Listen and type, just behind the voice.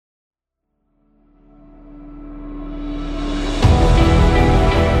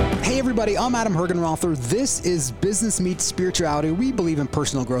everybody. I'm Adam Hergenrother. This is Business Meets Spirituality. We believe in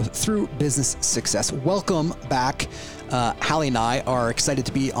personal growth through business success. Welcome back. Hallie and I are excited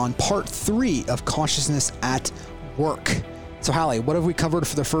to be on part 3 of Consciousness at Work. So Hallie, what have we covered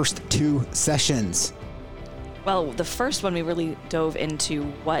for the first 2 sessions? Well, the first one, we really dove into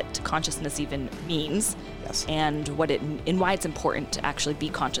what consciousness even means. Yes. And why it's important to actually be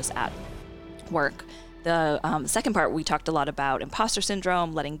conscious at work. The second part, we talked a lot about imposter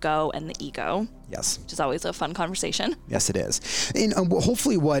syndrome, letting go, and the ego. Yes. Which is always a fun conversation. Yes, it is. And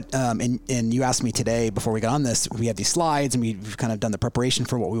hopefully and you asked me today before we got on this, we have these slides and we've kind of done the preparation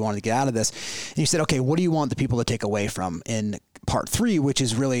for what we wanted to get out of this. And you said, okay, what do you want the people to take away from in part 3, which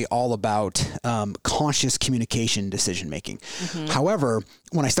is really all about conscious communication, decision making. Mm-hmm. However,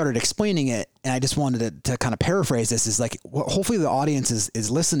 when I started explaining it, and I just wanted to kind of paraphrase this, is like what hopefully the audience is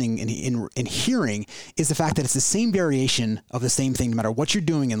listening and hearing is the fact that it's the same variation of the same thing, no matter what you're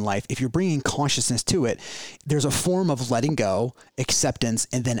doing in life. If you're bringing consciousness to it, there's a form of letting go, acceptance,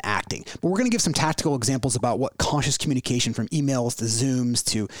 and then acting. But we're going to give some tactical examples about what conscious communication, from emails to Zooms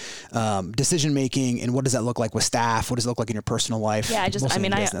to decision making, and what does that look like with staff? What does it look like in your personal life? Yeah,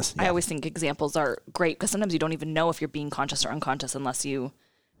 I always think examples are great because sometimes you don't even know if you're being conscious or unconscious unless you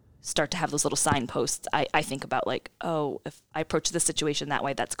start to have those little signposts. I think about like, oh, if I approach this situation that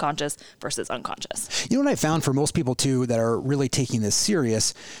way, that's conscious versus unconscious. You know what I found for most people too that are really taking this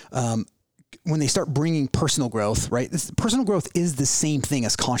serious, when they start bringing personal growth, right? Personal growth is the same thing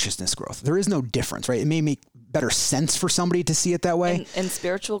as consciousness growth. There is no difference, right? It may make better sense for somebody to see it that way. And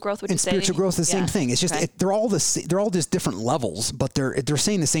spiritual growth, would you say? Spiritual growth is the same thing. It's just they're all just different levels, but they're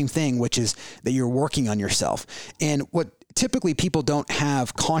saying the same thing, which is that you're working on yourself. And what typically people don't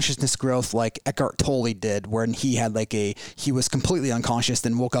have consciousness growth like Eckhart Tolle did, when he had he was completely unconscious,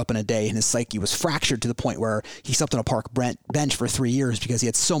 then woke up in a day and his psyche was fractured to the point where he slept on a park bench for 3 years because he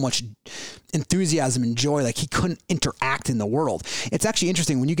had so much enthusiasm and joy, like he couldn't interact in the world. It's actually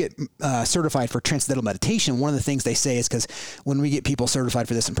interesting when you get certified for transcendental meditation. One of the things they say is, because when we get people certified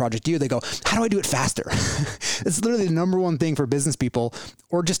for this in Project U, they go, how do I do it faster? It's literally the number one thing for business people,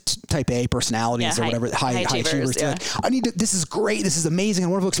 or just type A personalities or whatever, high achievers. Yeah. This is great. This is amazing.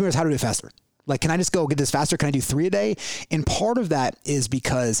 And wonderful experience. How to do it faster? Like, can I just go get this faster? Can I do 3 a day? And part of that is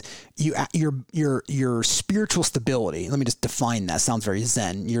because your spiritual stability. Let me just define that. Sounds very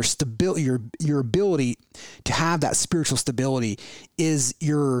Zen. Your ability to have that spiritual stability is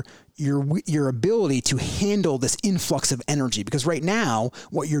your ability to handle this influx of energy. Because right now,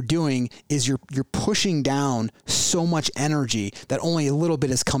 what you're doing is you're pushing down so much energy that only a little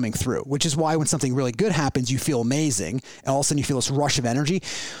bit is coming through, which is why when something really good happens, you feel amazing. And all of a sudden you feel this rush of energy.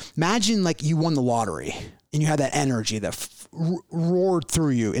 Imagine like you won the lottery and you had that energy that roared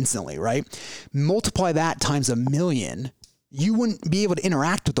through you instantly, right? Multiply that times 1,000,000. You wouldn't be able to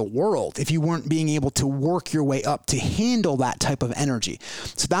interact with the world if you weren't being able to work your way up to handle that type of energy.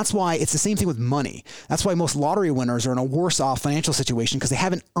 So that's why it's the same thing with money. That's why most lottery winners are in a worse off financial situation, because they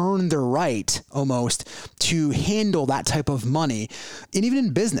haven't earned their right almost to handle that type of money. And even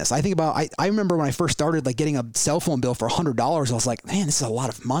in business, I think about, I remember when I first started like getting a cell phone bill for $100, I was like, man, this is a lot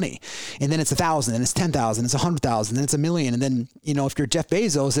of money. And then it's 1,000, and it's 10,000, it's 100,000, then it's 1,000,000. And then, if you're Jeff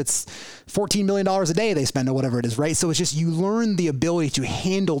Bezos, it's $14 million a day they spend or whatever it is, right? So it's just, you learn the ability to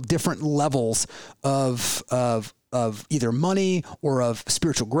handle different levels of either money or of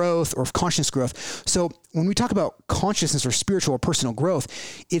spiritual growth or of conscious growth. So when we talk about consciousness or spiritual or personal growth,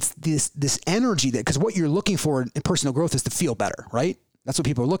 it's this energy that, because what you're looking for in personal growth is to feel better, right? That's what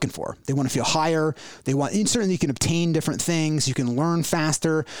people are looking for. They want to feel higher. Certainly you can obtain different things. You can learn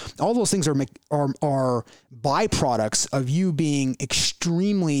faster. All those things are byproducts of you being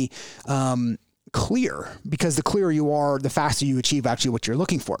extremely, clear, because the clearer you are, the faster you achieve actually what you're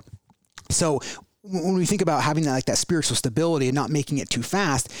looking for. So when we think about having that spiritual stability and not making it too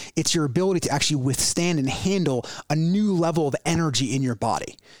fast, it's your ability to actually withstand and handle a new level of energy in your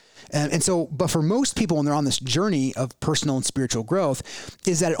body. But for most people, when they're on this journey of personal and spiritual growth,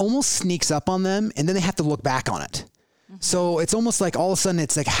 is that it almost sneaks up on them and then they have to look back on it. Mm-hmm. So it's almost like all of a sudden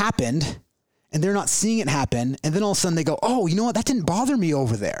it's like happened and they're not seeing it happen. And then all of a sudden they go, oh, you know what? That didn't bother me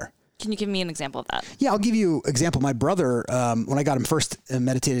over there. Can you give me an example of that? Yeah, I'll give you an example. My brother, when I got him first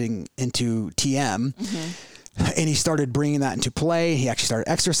meditating into TM, and he started bringing that into play, he actually started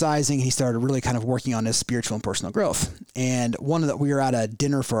exercising. He started really kind of working on his spiritual and personal growth. And we were at a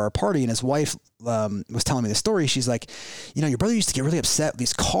dinner for our party, and his wife was telling me the story. She's like, your brother used to get really upset with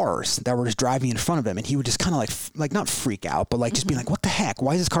these cars that were just driving in front of him. And he would just kind of like not freak out, but like just be like, what the heck?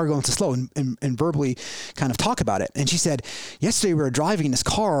 Why is this car going so slow? And verbally kind of talk about it. And she said, yesterday we were driving and this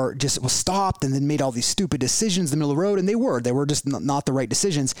car just was stopped and then made all these stupid decisions in the middle of the road. And they were just not the right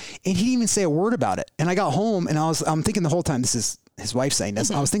decisions. And he didn't even say a word about it. And I got home and I'm thinking the whole time, this is his wife saying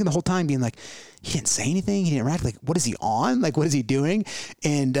this. I was thinking the whole time being like, he didn't say anything. He didn't react. Like, what is he on? Like, what is he doing?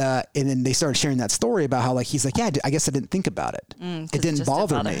 And then they started sharing that story about how like, he's like, yeah, I guess I didn't think about it. It didn't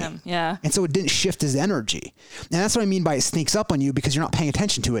bother me. Him. Yeah. And so it didn't shift his energy. And that's what I mean by it sneaks up on you because you're not paying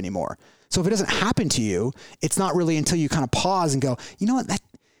attention to it anymore. So if it doesn't happen to you, it's not really until you kind of pause and go, you know what, that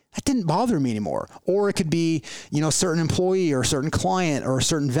didn't bother me anymore. Or it could be, a certain employee or a certain client or a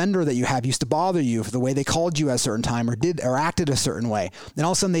certain vendor that you have used to bother you for the way they called you at a certain time or acted a certain way. Then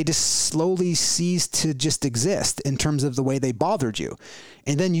all of a sudden they just slowly cease to just exist in terms of the way they bothered you.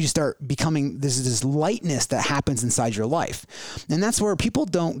 And then you start becoming this lightness that happens inside your life. And that's where people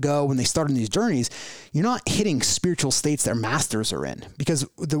don't go when they start on these journeys. You're not hitting spiritual states that masters are in, because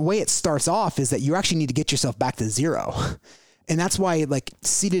the way it starts off is that you actually need to get yourself back to zero. And that's why like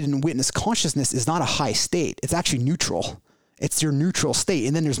seated in witness consciousness is not a high state. It's actually neutral. It's your neutral state.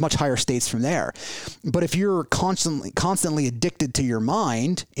 And then there's much higher states from there. But if you're constantly addicted to your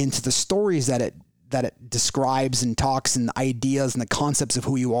mind, into the stories that it describes and talks and ideas and the concepts of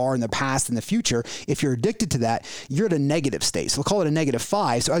who you are in the past and the future, if you're addicted to that, you're at a negative state. So we'll call it a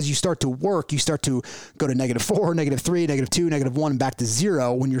 -5. So as you start to work, you start to go to -4, -3, -2, -1, and back to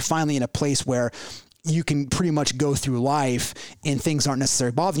 0 when you're finally in a place where you can pretty much go through life and things aren't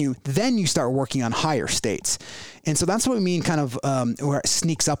necessarily bothering you. Then you start working on higher states. And so that's what we mean kind of where it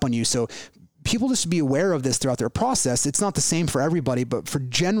sneaks up on you. So people just be aware of this throughout their process. It's not the same for everybody, but for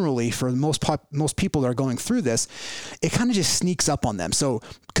most people that are going through this, it kind of just sneaks up on them. So,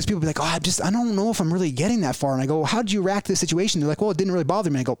 because people be like, I don't know if I'm really getting that far. And I go, well, how did you react to the situation? They're like, well, it didn't really bother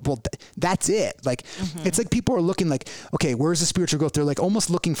me. I go, well, that's it. Like, it's like people are looking like, okay, where's the spiritual growth? They're like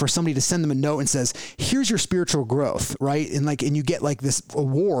almost looking for somebody to send them a note and says, here's your spiritual growth. Right. And you get like this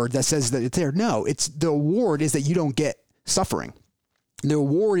award that says that it's there. No, the award is that you don't get suffering. The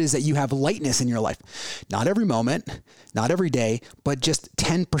reward is that you have lightness in your life. Not every moment, not every day, but just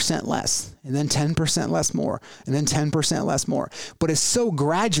 10% less, and then 10% less more, and then 10% less more. But it's so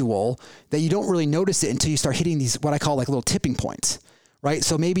gradual that you don't really notice it until you start hitting these, what I call like little tipping points. Right.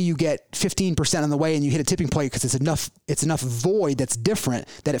 So maybe you get 15% on the way and you hit a tipping point because it's enough void that's different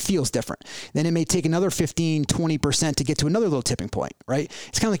that it feels different. Then it may take another 15, 20% to get to another little tipping point. Right.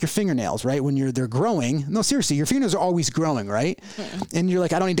 It's kind of like your fingernails, right? When they're growing. No, seriously, your fingernails are always growing, right? Mm-hmm. And you're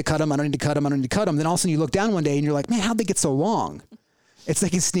like, I don't need to cut them. I don't need to cut them. I don't need to cut them. Then all of a sudden you look down one day and you're like, man, how'd they get so long? It's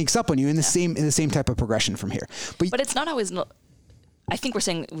like it sneaks up on you in the same type of progression from here. But it's not always, I think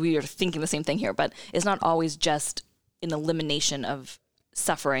we are thinking the same thing here, but it's not always just an elimination of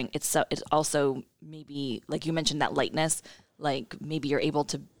suffering. It's also maybe, like you mentioned, that lightness, like maybe you're able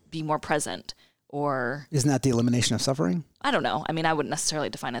to be more present, or isn't that the elimination of suffering? I don't know. I mean, I wouldn't necessarily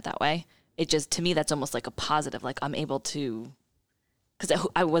define it that way. It just, to me, that's almost like a positive, like I'm able to, because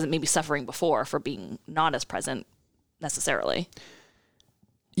I wasn't maybe suffering before for being not as present necessarily.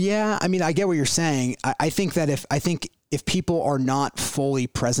 Yeah. I mean, I get what you're saying. I think that if people are not fully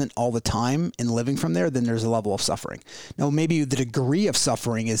present all the time and living from there, then there's a level of suffering. Now, maybe the degree of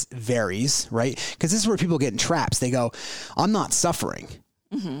suffering varies, right? Because this is where people get in traps. They go, I'm not suffering.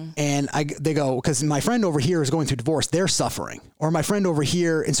 Mm-hmm. And they go, because my friend over here is going through divorce, they're suffering. Or my friend over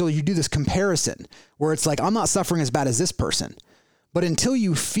here. And so you do this comparison where it's like, I'm not suffering as bad as this person. But until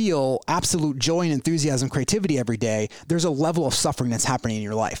you feel absolute joy and enthusiasm, creativity every day, there's a level of suffering that's happening in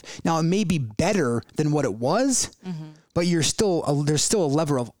your life. Now, it may be better than what it was, but there's still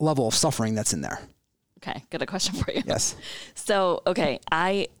a level of suffering that's in there. Okay, got a question for you. Yes. So, okay,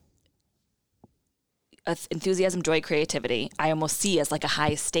 enthusiasm, joy, creativity, I almost see as like a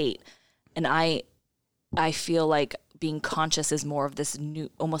high state. And I feel like being conscious is more of this new,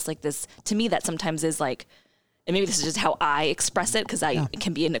 almost like this, to me, that sometimes is like, and maybe this is just how I express it, because I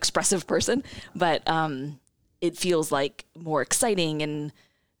can be an expressive person, but it feels like more exciting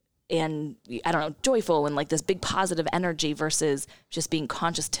and I don't know, joyful and like this big positive energy, versus just being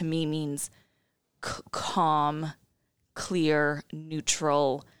conscious to me means calm, clear,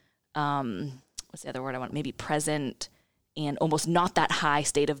 neutral. What's the other word I want? Maybe present, and almost not that high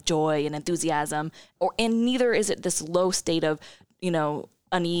state of joy and enthusiasm, and neither is it this low state of,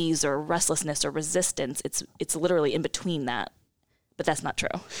 unease or restlessness or resistance. It's literally in between that, but that's not true.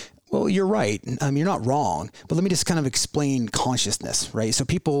 Well, you're right. You're not wrong, but let me just kind of explain consciousness, right? So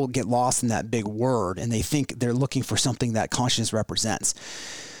people get lost in that big word and they think they're looking for something that consciousness represents.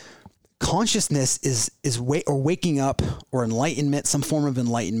 consciousness is waking up, or enlightenment, some form of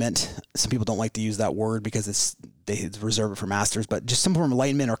enlightenment. Some people don't like to use that word because they reserve it for masters, but just some form of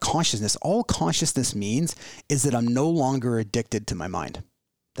enlightenment or consciousness. All consciousness means is that I'm no longer addicted to my mind.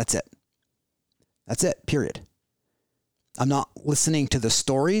 That's it. That's it, period. I'm not listening to the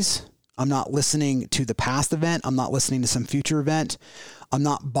stories. I'm not listening to the past event. I'm not listening to some future event. I'm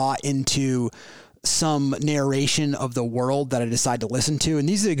not bought into some narration of the world that I decide to listen to. And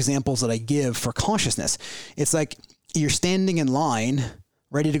these are examples that I give for consciousness. It's like you're standing in line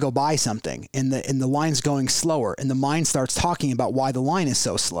ready to go buy something, and the line's going slower, and the mind starts talking about why the line is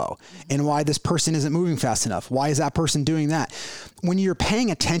so slow and why this person isn't moving fast enough. Why is that person doing that? When you're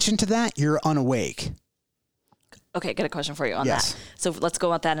paying attention to that, you're unawake. Okay, got a question for you on that. So let's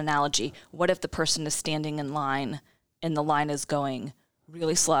go with that analogy. What if the person is standing in line and the line is going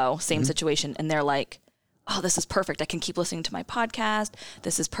really slow, same situation, and they're like, oh, this is perfect. I can keep listening to my podcast.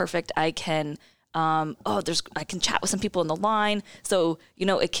 This is perfect. I can I can chat with some people in the line. So,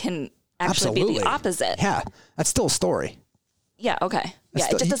 it can actually be the opposite. Yeah. That's still a story. Yeah. Okay.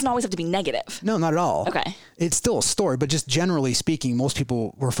 It just doesn't always have to be negative. No, not at all. Okay. It's still a story, but just generally speaking, most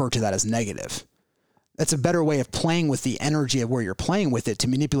people refer to that as negative. That's a better way of playing with the energy of where you're playing with it, to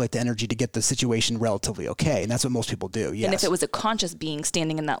manipulate the energy to get the situation relatively okay. And that's what most people do. Yes. And if it was a conscious being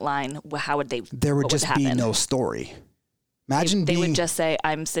standing in that line, how would they? There would just be no story. Imagine they would just say,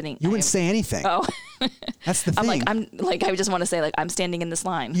 "I'm sitting." You wouldn't say anything. Oh, that's the thing. I just want to say, I'm standing in this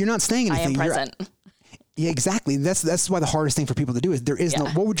line. You're not saying anything. I am present. Yeah, exactly. That's why the hardest thing for people to do is there is no.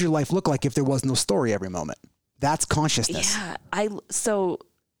 What would your life look like if there was no story every moment? That's consciousness. Yeah,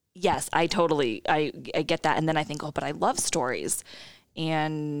 yes, I totally, I get that. And then I think, but I love stories,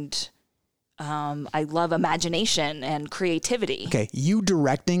 and I love imagination and creativity. Okay, you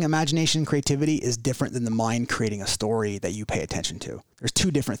directing imagination and creativity is different than the mind creating a story that you pay attention to. There's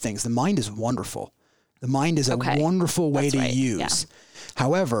two different things. The mind is wonderful. The mind is a wonderful way to use. Yeah.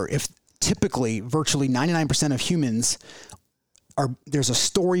 However, if typically virtually 99% of humans there's a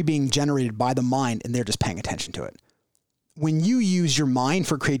story being generated by the mind, and they're just paying attention to it. When you use your mind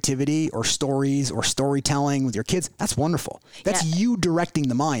for creativity or stories or storytelling with your kids, that's wonderful. That's you directing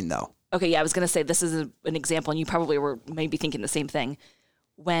the mind, though. Okay, yeah, I was going to say this is an example, and you probably were maybe thinking the same thing.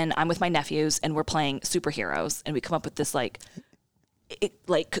 When I'm with my nephews and we're playing superheroes, and we come up with this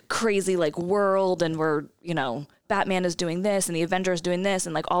crazy world, and we're Batman is doing this, and the Avengers doing this,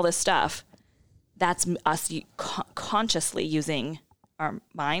 and all this stuff. That's us consciously using our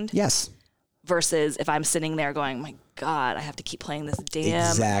mind. Yes. Versus if I'm sitting there going, my God, I have to keep playing this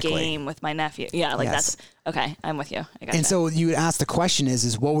damn game with my nephew. Yeah, that's okay. I'm with you. I got and so you ask the question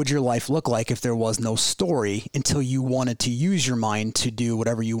is what would your life look like if there was no story until you wanted to use your mind to do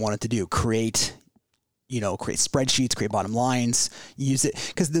whatever you wanted to do? Create spreadsheets, create bottom lines, use it.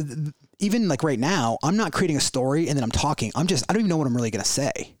 Because even right now, I'm not creating a story and then I'm talking. I don't even know what I'm really going to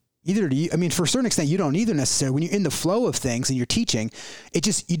say. Either do you. I mean, for a certain extent, you don't either necessarily. When you're in the flow of things and you're teaching, it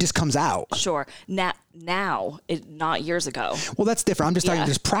just comes out. Sure. Now, not years ago. Well, that's different. I'm just talking.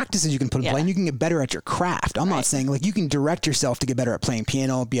 There's practices you can put in play, and you can get better at your craft. I'm not saying you can direct yourself to get better at playing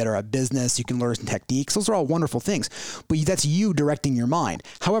piano, be better at business. You can learn some techniques. Those are all wonderful things, but that's you directing your mind.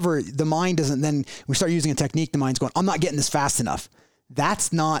 However, the mind doesn't. Then we start using a technique. The mind's going, I'm not getting this fast enough.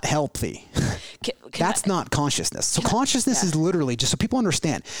 That's not healthy. That's not consciousness. So consciousness is literally, just so people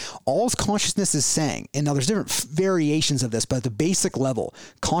understand, all consciousness is saying, and now there's different variations of this, but at the basic level,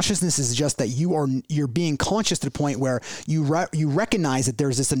 consciousness is just that you're being conscious to the point where you recognize that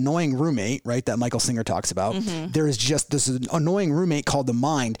there's this annoying roommate, right, that Michael Singer talks about. Mm-hmm. There is just this annoying roommate called the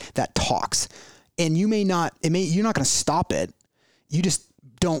mind that talks. And you're not going to stop it. You just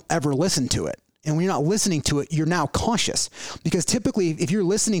don't ever listen to it. And when you're not listening to it, you're now conscious. Because typically, if you're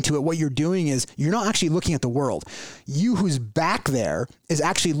listening to it, what you're doing is you're not actually looking at the world. You who's back there is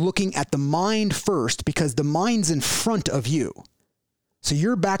actually looking at the mind first, because the mind's in front of you. So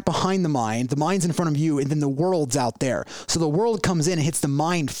you're back behind the mind's in front of you, and then the world's out there. So the world comes in and hits the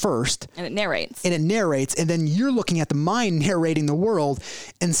mind first. And it narrates. And then you're looking at the mind narrating the world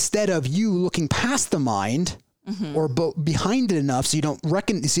instead of you looking past the mind. Mm-hmm. Or behind it enough so you don't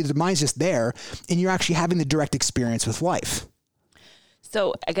you see the mind's just there, and you're actually having the direct experience with life.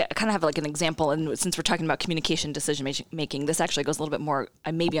 So I kind of have an example, and since we're talking about communication, decision making, this actually goes a little bit more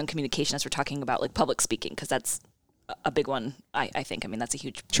maybe on communication as we're talking about public speaking, because that's a big one, I think. I mean, that's a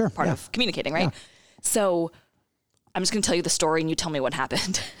huge part of communicating, right? Yeah. So I'm just going to tell you the story, and you tell me what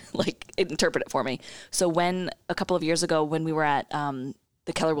happened. Interpret it for me. So a couple of years ago, when we were at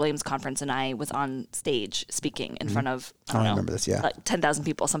the Keller Williams conference, and I was on stage speaking in front of, I remember this, 10,000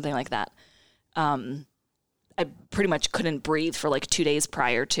 people, something like that. I pretty much couldn't breathe for 2 days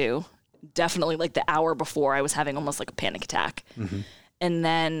prior to. definitely like the hour before I was having almost like a panic attack. And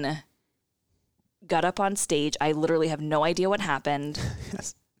then got up on stage. I literally have no idea what happened.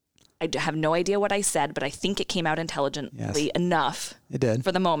 Yes. I have no idea what I said, but I think it came out intelligently enough. It did.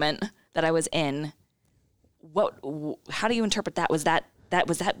 For the moment that I was in. How do you interpret that? Was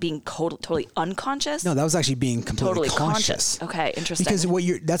that being totally unconscious? No, that was actually being completely conscious. Okay, interesting. Because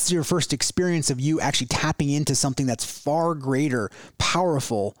that's your first experience of you actually tapping into something that's far greater,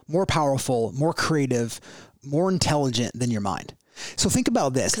 more powerful, more creative, more intelligent than your mind. So think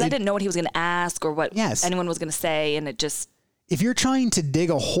about this. Because I didn't know what he was going to ask or what anyone was going to say, and it just... If you're trying to dig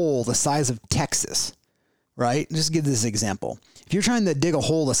a hole the size of Texas, right? Just give this example. If you're trying to dig a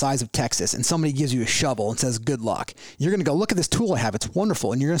hole the size of Texas and somebody gives you a shovel and says, good luck, you're going to go, look at this tool I have. It's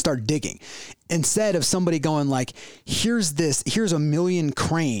wonderful. And you're going to start digging. Instead of somebody going like, here's a million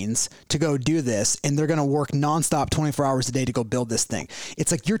cranes to go do this. And they're going to work nonstop 24 hours a day to go build this thing.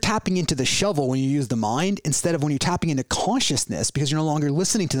 It's like you're tapping into the shovel when you use the mind, instead of when you're tapping into consciousness, because you're no longer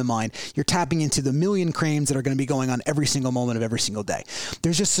listening to the mind. You're tapping into the million cranes that are going to be going on every single moment of every single day.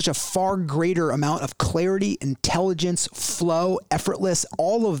 There's just such a far greater amount of clarity, intelligence, flow, effortless,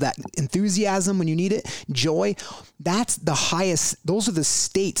 all of that enthusiasm when you need it, joy. That's the highest. Those are the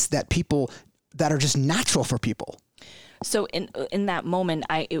states that are just natural for people. So in that moment,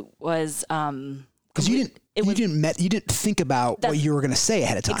 it was because you didn't think about what you were going to say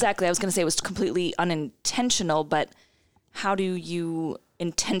ahead of time. Exactly. I was going to say it was completely unintentional, but how do you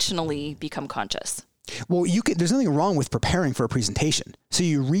intentionally become conscious? Well, there's nothing wrong with preparing for a presentation. So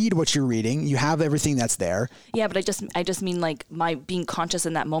you read what you're reading, you have everything that's there. Yeah, but I just mean like my being conscious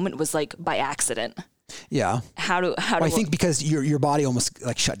in that moment was like by accident. Yeah. I think because your body almost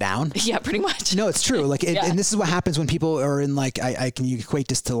like shut down. Yeah, pretty much. No, it's true. Like, and this is what happens when people are in like, you equate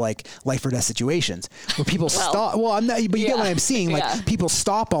this to like life or death situations where people stop. Well, I'm not, but you get what I'm seeing. Like people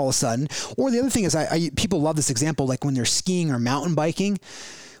stop all of a sudden. Or the other thing is people love this example, like when they're skiing or mountain biking.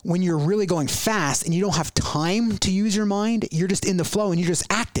 When you're really going fast and you don't have time to use your mind, you're just in the flow and you're just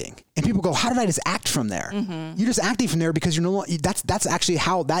acting. And people go, how did I just act from there? Mm-hmm. You're just acting from there because you're no longer, that's actually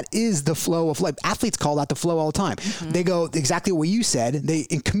how that is the flow of life. Athletes call that the flow all the time. Mm-hmm. They go exactly what you said.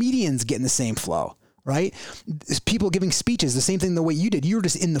 And comedians get in the same flow, right? People giving speeches, the same thing the way you did. You were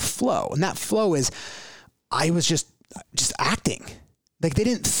just in the flow. And that flow is, I was just acting. Like they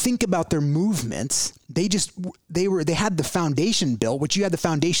didn't think about their movements. They had the foundation built, which you had the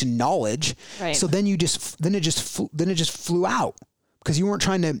foundation knowledge. Right. So then it just flew out because you weren't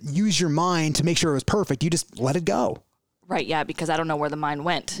trying to use your mind to make sure it was perfect. You just let it go. Right. Yeah. Because I don't know where the mind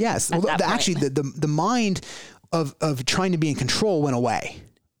went. Yes. Well, actually the mind of trying to be in control went away.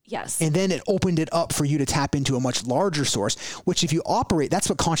 Yes. And then it opened it up for you to tap into a much larger source, which if you operate, that's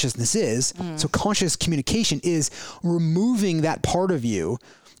what consciousness is. So conscious communication is removing that part of you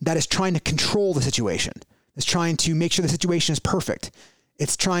that is trying to control the situation. It's trying to make sure the situation is perfect.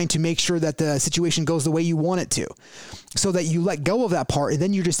 It's trying to make sure that the situation goes the way you want it to, so that you let go of that part and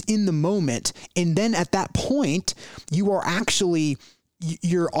then you're just in the moment. And then at that point, you're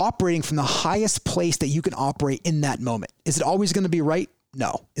operating from the highest place that you can operate in that moment. Is it always going to be right?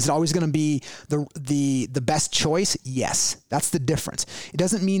 No. Is it always going to be the best choice? Yes. That's the difference. It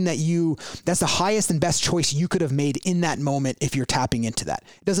doesn't mean that that's the highest and best choice you could have made in that moment if you're tapping into that.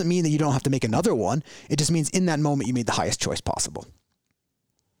 It doesn't mean that you don't have to make another one. It just means in that moment you made the highest choice possible.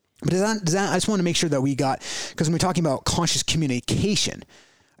 But I just want to make sure that because when we're talking about conscious communication,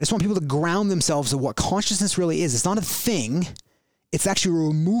 I just want people to ground themselves in what consciousness really is. It's not a thing. It's actually a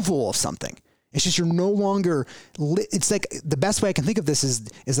removal of something. It's just you're no longer, it's like the best way I can think of this is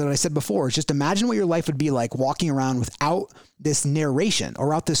that I said before, is just imagine what your life would be like walking around without this narration or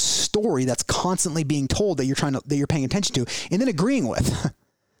without this story that's constantly being told that you're paying attention to and then agreeing with.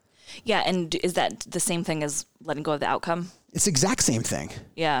 Yeah. And is that the same thing as letting go of the outcome? It's the exact same thing.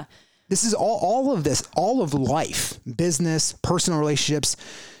 Yeah. This is all of life, business, personal relationships.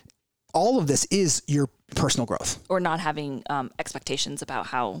 All of this is your personal growth. Or not having expectations about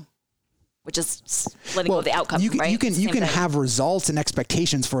how, which is letting go of the outcome, right? You can have results and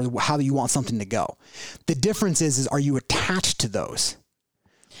expectations for how you want something to go. The difference is are you attached to those?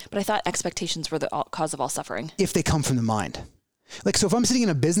 But I thought expectations were the cause of all suffering. If they come from the mind. Like, so if I'm sitting in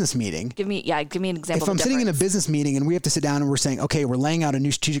a business meeting, give me an example. If I'm sitting in a business meeting and we have to sit down and we're saying, okay, we're laying out a new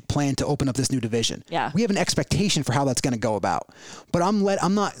strategic plan to open up this new division. Yeah. We have an expectation for how that's going to go about, but I'm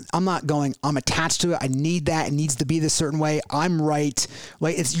not going, I'm attached to it. I need that. It needs to be this certain way. I'm right.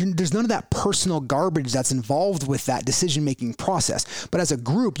 Like there's none of that personal garbage that's involved with that decision-making process. But as a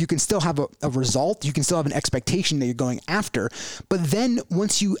group, you can still have a result. You can still have an expectation that you're going after. But then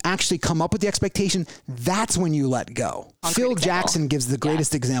once you actually come up with the expectation, that's when you let go. Phil Jackson Jackson gives the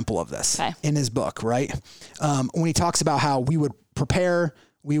greatest example of this in his book, right? When he talks about how we would prepare,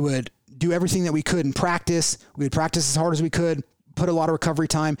 we would do everything that we could in practice. We would practice as hard as we could, put a lot of recovery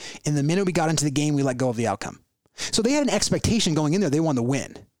time. And the minute we got into the game, we let go of the outcome. So they had an expectation going in there. They wanted to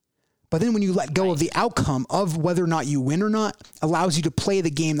win. But then when you let go of the outcome of whether or not you win or not, allows you to play the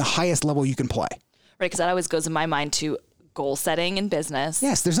game the highest level you can play. Right, because that always goes in my mind to goal setting in business.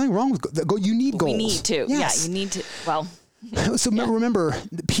 Yes, there's nothing wrong with you need goals. We need to. Yes. Yeah, you need to. Well. So remember,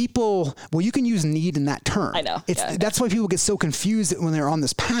 people, you can use need in that term. I know. That's why people get so confused when they're on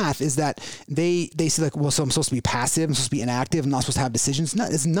this path, is that they say like, well, so I'm supposed to be passive, I'm supposed to be inactive, I'm not supposed to have decisions. No,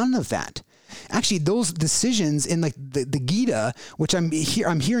 it's none of that. Actually, those decisions in like the Gita, which I'm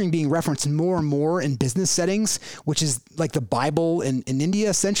hearing being referenced more and more in business settings, which is like the Bible in India,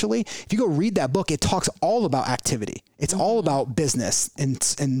 essentially. If you go read that book, it talks all about activity. It's all about business and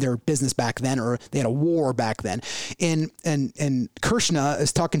their business back then, or they had a war back then. And Krishna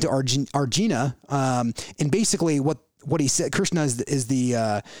is talking to Arjuna, and basically what he said, Krishna is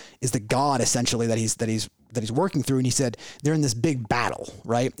the God essentially that he's working through. And he said, they're in this big battle,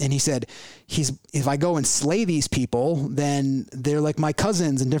 right? And he said, if I go and slay these people, then they're like my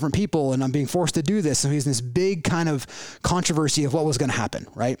cousins and different people, and I'm being forced to do this. So he's in this big kind of controversy of what was going to happen,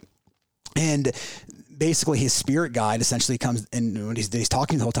 right? And basically his spirit guide essentially comes, and when he's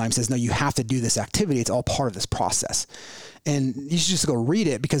talking the whole time, says, no, you have to do this activity. It's all part of this process. And you should just go read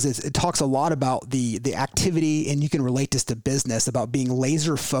it, because it talks a lot about the activity, and you can relate this to business, about being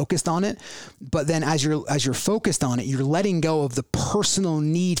laser focused on it. But then as you're focused on it, you're letting go of the personal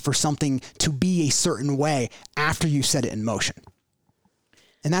need for something to be a certain way after you set it in motion.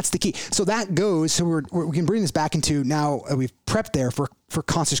 And that's the key. So that goes, so we can bring this back into now we've prepped there for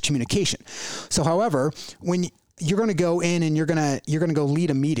conscious communication. So however, when you're going to go in and you're going to go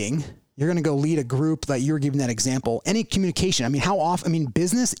lead a meeting, you're going to go lead a group, that you're giving that example, any communication. I mean, how often, I mean,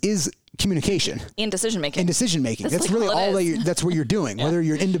 business is communication and decision making. That's really all that's what you're doing. Yeah. Whether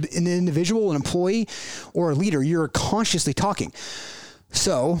you're an individual, an employee, or a leader, you're consciously talking.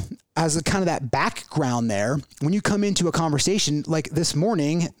 So as a kind of that background there, when you come into a conversation like this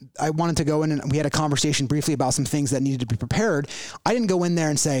morning, I wanted to go in and we had a conversation briefly about some things that needed to be prepared. I didn't go in there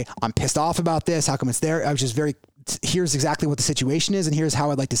and say, I'm pissed off about this. How come it's there? I was just here's exactly what the situation is, and here's how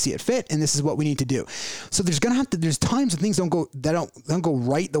I'd like to see it fit, and this is what we need to do. So there's times when things don't go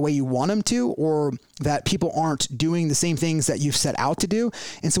right the way you want them to, or that people aren't doing the same things that you've set out to do.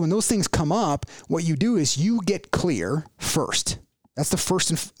 And so when those things come up, what you do is you get clear first. That's the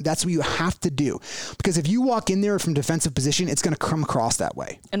first, that's what you have to do. Because if you walk in there from defensive position, it's going to come across that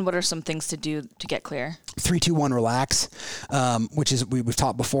way. And what are some things to do to get clear? 3, 2, 1, relax, which is, we've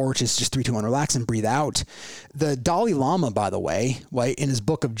taught before, which is just 3, 2, 1, relax and breathe out. The Dalai Lama, by the way, in his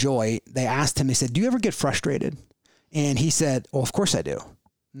book of joy, they asked him, they said, do you ever get frustrated? And he said, well, of course I do.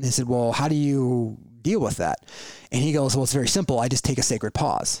 And they said, well, how do you deal with that? And he goes, well, it's very simple. I just take a sacred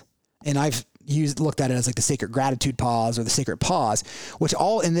pause. And I've looked at it as like the sacred gratitude pause or the sacred pause,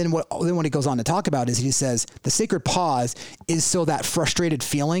 and then what he goes on to talk about is he says the sacred pause is so that frustrated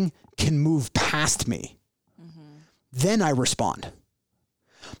feeling can move past me. Mm-hmm. Then I respond.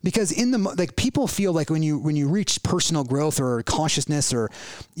 Because people feel like when you reach personal growth or consciousness or,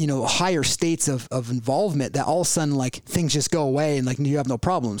 higher states of involvement, that all of a sudden like things just go away and like you have no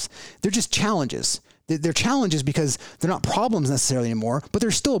problems. They're just challenges. They're challenges because they're not problems necessarily anymore, but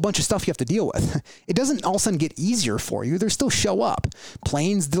there's still a bunch of stuff you have to deal with. It doesn't all of a sudden get easier for you. They still show up.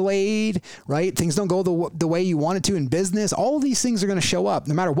 Planes delayed, right? Things don't go the way you want it to in business. All of these things are going to show up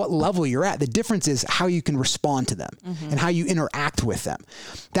no matter what level you're at. The difference is how you can respond to them and how you interact with them.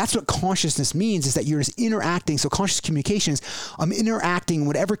 That's what consciousness means, is that you're just interacting. So conscious communication is I'm interacting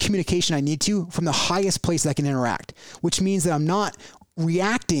whatever communication I need to from the highest place that I can interact, which means that I'm not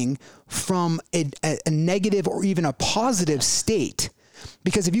reacting from a negative or even a positive state.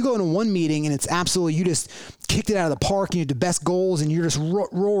 Because if you go into one meeting and it's absolutely, you just kicked it out of the park and you had the best goals and you're just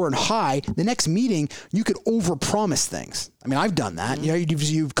roaring high, the next meeting, you could overpromise things. I mean, I've done that.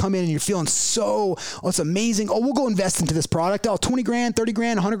 Mm-hmm. You've come in and you're feeling it's amazing. Oh, we'll go invest into this product. Oh, 20 grand, 30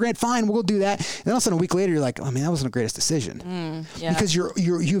 grand, 100 grand. Fine. We'll go do that. And then all of a sudden a week later, you're like, oh man, that wasn't the greatest decision. Because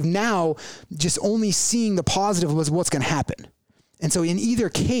you've now just only seeing the positive was what's going to happen. And so in either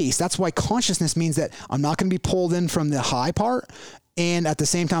case, that's why consciousness means that I'm not going to be pulled in from the high part, and at the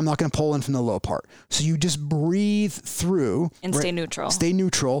same time, I'm not going to pull in from the low part. So you just breathe through. And stay neutral. Stay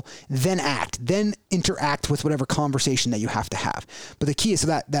neutral, then act, then interact with whatever conversation that you have to have. But the key is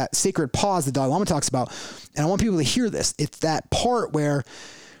that sacred pause that Dalai Lama talks about, and I want people to hear this, it's that part where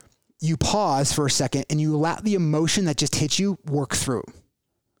you pause for a second and you let the emotion that just hit you work through.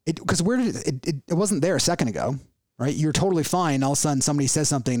 Because it wasn't there a second ago. right? You're totally fine. All of a sudden somebody says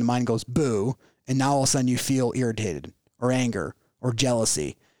something and the mind goes boo. And now all of a sudden you feel irritated or anger or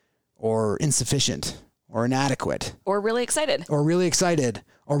jealousy or insufficient or inadequate. Or really excited. Or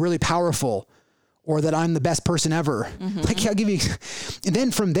really powerful. Or that I'm the best person ever. Mm-hmm. Like I'll give you, and then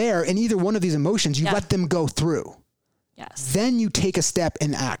from there, in either one of these emotions, you let them go through. Yes. Then you take a step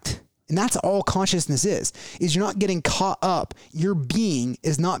and act. And that's all consciousness is you're not getting caught up. Your being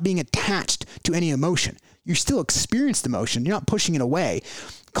is not being attached to any emotion. You still experience the emotion. You're not pushing it away.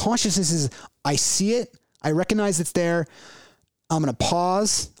 Consciousness is, I see it. I recognize it's there. I'm going to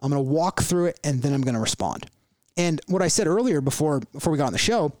pause. I'm going to walk through it, and then I'm going to respond. And what I said earlier before we got on the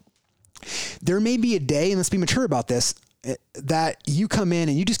show, there may be a day, and let's be mature about this, that you come in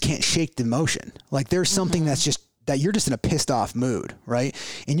and you just can't shake the emotion. Like there's something that's just, that you're just in a pissed off mood, right?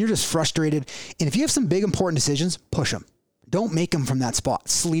 And you're just frustrated. And if you have some big important decisions, push them. Don't make them from that spot.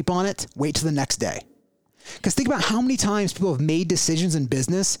 Sleep on it. Wait till the next day. Because think about how many times people have made decisions in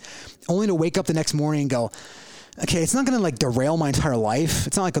business only to wake up the next morning and go, okay, it's not going to like derail my entire life.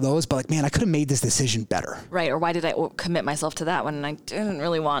 It's not like those, but like, man, I could have made this decision better. Right. Or why did I commit myself to that one and I didn't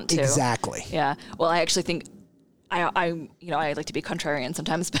really want to? Exactly. Yeah. Well, I actually think I like to be contrarian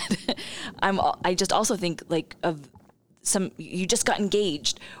sometimes, but I just also think like of you just got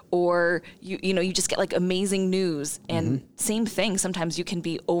engaged or you just get like amazing news and same thing. Sometimes you can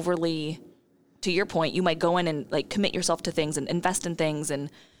be overly, to your point, you might go in and like commit yourself to things and invest in things and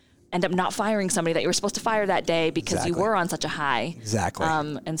end up not firing somebody that you were supposed to fire that day because you were on such a high. Exactly.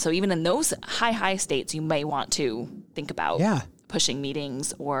 And so even in those high states, you may want to think about pushing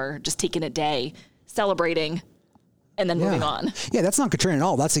meetings or just taking a day, celebrating, and then moving on. Yeah, that's not contrarian at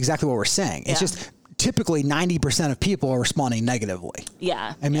all. That's exactly what we're saying. It's just typically 90% of people are responding negatively.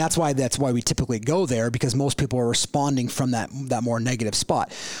 Yeah. I mean, that's why we typically go there, because most people are responding from that more negative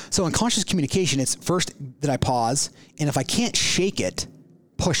spot. So in conscious communication, it's first that I pause, and if I can't shake it,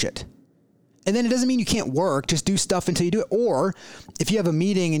 push it. And then it doesn't mean you can't work, just do stuff until you do it. Or if you have a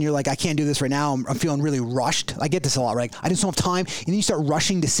meeting and you're like, I can't do this right now, I'm feeling really rushed. I get this a lot, right? I just don't have time. And then you start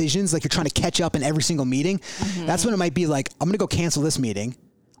rushing decisions like you're trying to catch up in every single meeting. Mm-hmm. That's when it might be like, I'm going to go cancel this meeting.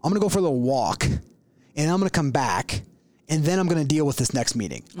 I'm going to go for a little walk and I'm going to come back. And then I'm going to deal with this next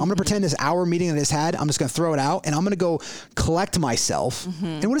meeting. I'm going to pretend this hour meeting that I just had, I'm just going to throw it out and I'm going to go collect myself.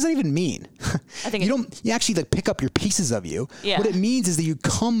 And what does that even mean? I think you actually like pick up your pieces of you. Yeah. What it means is that you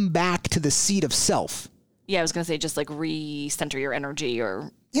come back to the seat of self. Yeah, I was going to say just like recenter your energy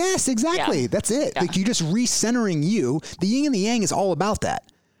or. Yes, exactly. Yeah. That's it. Yeah. Like you're just recentering you. The yin and the yang is all about that,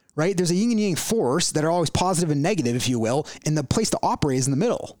 right? There's a yin and yang force that are always positive and negative, if you will. And the place to operate is in the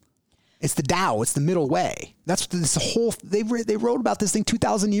middle. It's the Tao. It's the middle way. That's this whole. They wrote about this thing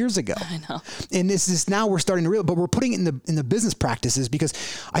 2,000 years ago. I know. And this is now we're starting to realize, but we're putting it in the business practices because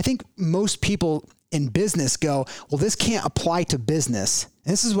I think most people in business go, well, this can't apply to business.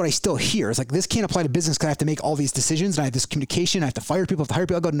 And this is what I still hear. It's like this can't apply to business because I have to make all these decisions and I have this communication. I have to fire people. I have to hire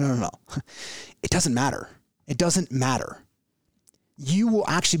people. I go, no. It doesn't matter. It doesn't matter. You will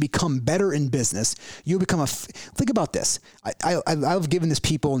actually become better in business. You'll become think about this. I've given this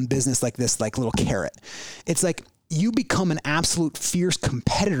people in business like this, like little carrot. It's like you become an absolute fierce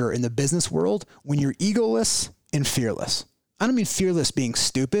competitor in the business world when you're egoless and fearless. I don't mean fearless being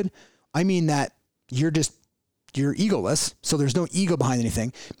stupid. I mean that you're egoless. So there's no ego behind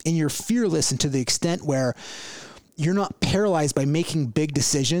anything and you're fearless, and to the extent where you're not paralyzed by making big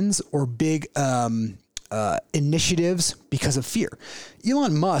decisions or big, initiatives because of fear.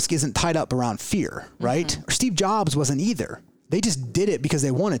 Elon Musk isn't tied up around fear, right? Mm-hmm. Or Steve Jobs wasn't either. They just did it because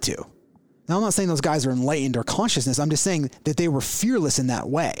they wanted to. Now, I'm not saying those guys are enlightened or consciousness. I'm just saying that they were fearless in that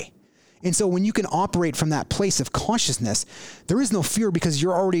way. And so when you can operate from that place of consciousness, there is no fear because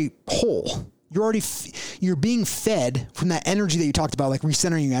you're already whole. You're being fed from that energy that you talked about, like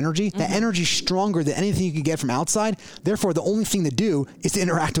recentering your energy. Mm-hmm. That energy is stronger than anything you can get from outside. Therefore, the only thing to do is to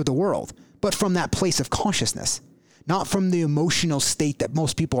interact with the world, but from that place of consciousness, not from the emotional state that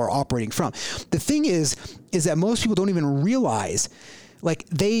most people are operating from. The thing is that most people don't even realize, like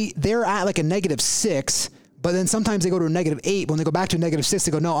they're at like a -6, but then sometimes they go to a -8. When they go back to a -6,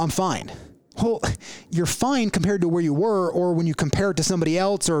 they go, no, I'm fine. Well, you're fine compared to where you were, or when you compare it to somebody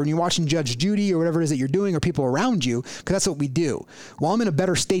else, or when you're watching Judge Judy or whatever it is that you're doing, or people around you, because that's what we do. Well, I'm in a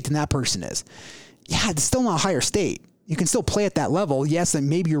better state than that person is. Yeah, it's still not a higher state. You can still play at that level. Yes, and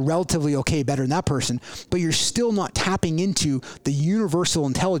maybe you're relatively okay, better than that person, but you're still not tapping into the universal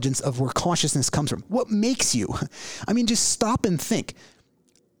intelligence of where consciousness comes from. What makes you? I mean, just stop and think.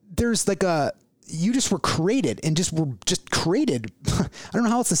 There's like you just were created and were created. I don't know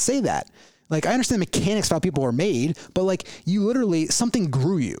how else to say that. Like, I understand the mechanics of how people are made, but like you literally, something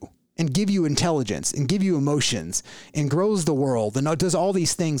grew you and give you intelligence and give you emotions and grows the world and does all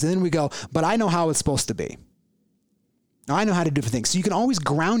these things. And then we go, but I know how it's supposed to be. I know how to do things. So you can always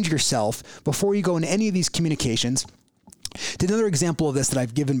ground yourself before you go into any of these communications. Another example of this that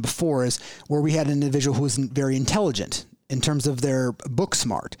I've given before is where we had an individual who was very intelligent in terms of their book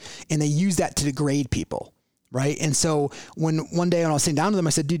smart, and they use that to degrade people, right? And so one day when I was sitting down to them,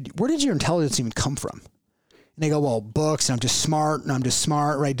 I said, dude, where did your intelligence even come from? And they go, well, books, and I'm just smart,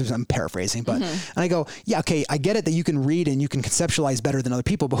 right? I'm paraphrasing, but, and I go, yeah, okay, I get it that you can read and you can conceptualize better than other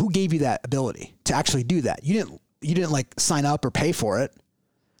people, but who gave you that ability to actually do that? You didn't like sign up or pay for it.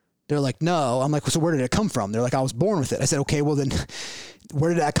 They're like, no. I'm like, well, so where did it come from? They're like, I was born with it. I said, okay, well then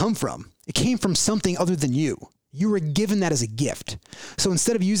where did that come from? It came from something other than you. You were given that as a gift. So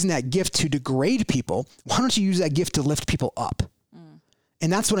instead of using that gift to degrade people, why don't you use that gift to lift people up?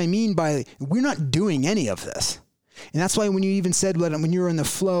 And that's what I mean by we're not doing any of this. And that's why when you even said when you were in the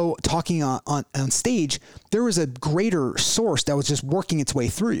flow talking on stage, there was a greater source that was just working its way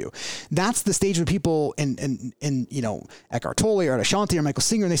through you. That's the stage where people in Eckhart Tolle or Ashanti or Michael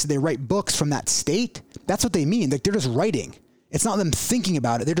Singer, and they said they write books from that state. That's what they mean. Like they're just writing. It's not them thinking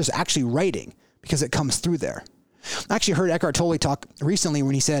about it. They're just actually writing because it comes through there. I actually heard Eckhart Tolle talk recently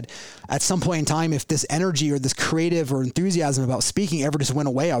when he said, at some point in time, if this energy or this creative or enthusiasm about speaking ever just went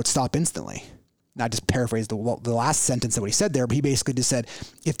away, I would stop instantly. And I just paraphrased the last sentence of what he said there, but he basically just said,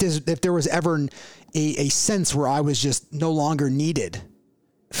 if there was ever a sense where I was just no longer needed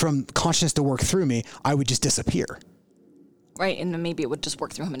from consciousness to work through me, I would just disappear. Right, and then maybe it would just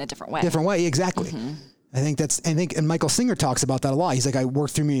work through him in a different way. Different way, exactly. I think and Michael Singer talks about that a lot. He's like, I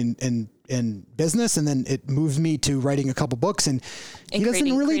worked through me in business, and then it moved me to writing a couple books, and he doesn't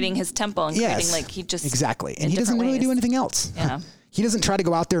really creating his temple and creating like he just exactly, and he doesn't really do anything else. Yeah. He doesn't try to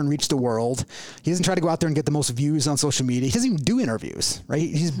go out there and reach the world. He doesn't try to go out there and get the most views on social media. He doesn't even do interviews, right?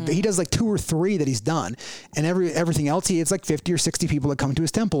 He does like 2 or 3 that he's done, and everything else it's like 50 or 60 people that come to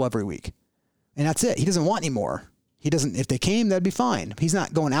his temple every week, and that's it. He doesn't want any more. He doesn't. If they came, that'd be fine. He's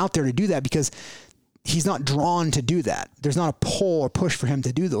not going out there to do that because he's not drawn to do that. There's not a pull or push for him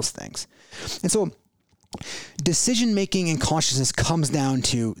to do those things. And so decision making and consciousness comes down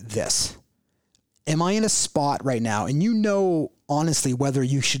to this. Am I in a spot right now? And you know, honestly, whether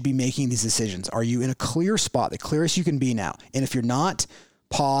you should be making these decisions. Are you in a clear spot, the clearest you can be now? And if you're not,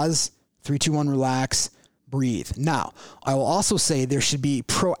 pause, 3, 2, 1, relax, breathe. Now, I will also say there should be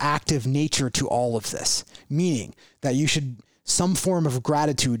proactive nature to all of this, meaning that you should some form of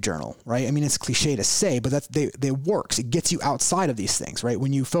gratitude journal, right? I mean, it's cliche to say, but that works. It gets you outside of these things, right?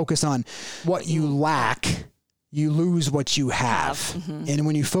 When you focus on what you lack, you lose what you have. Mm-hmm. And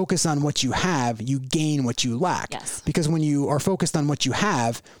when you focus on what you have, you gain what you lack. Yes. Because when you are focused on what you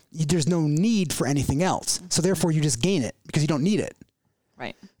have, there's no need for anything else. Mm-hmm. So therefore you just gain it because you don't need it.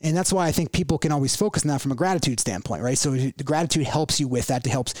 Right. And that's why I think people can always focus on that from a gratitude standpoint, right? So the gratitude helps you with that,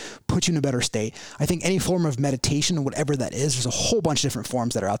 to helps put you in a better state. I think any form of meditation or whatever that is, there's a whole bunch of different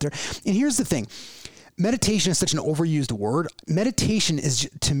forms that are out there. And here's the thing. Meditation is such an overused word. Meditation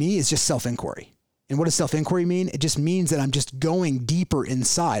to me is just self-inquiry. And what does self-inquiry mean? It just means that I'm just going deeper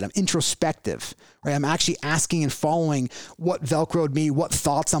inside. I'm introspective, right? I'm actually asking and following what Velcroed me, what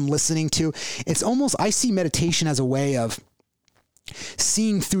thoughts I'm listening to. It's almost, I see meditation as a way of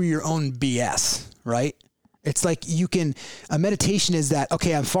seeing through your own BS, right? It's like a meditation is that,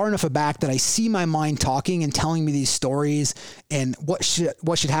 okay, I'm far enough back that I see my mind talking and telling me these stories and what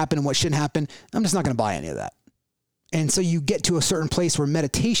should happen and what shouldn't happen. I'm just not going to buy any of that. And so you get to a certain place where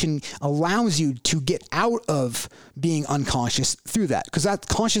meditation allows you to get out of being unconscious through that. Because that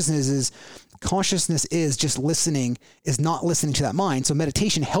consciousness is just listening, is not listening to that mind. So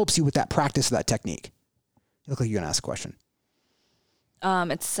meditation helps you with that practice of that technique. You look like you're going to ask a question.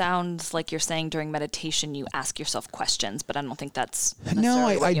 It sounds like you're saying during meditation you ask yourself questions, but I don't think that's no,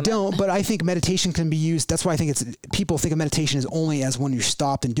 I don't. But I think meditation can be used. That's why I think people think of meditation as only as when you're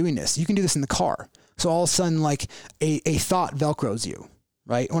stopped and doing this. You can do this in the car. So all of a sudden, like a thought Velcros you,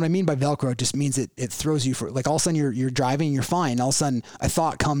 right? What I mean by Velcro, it just means it throws you for, like, all of a sudden you're driving and you're fine. All of a sudden a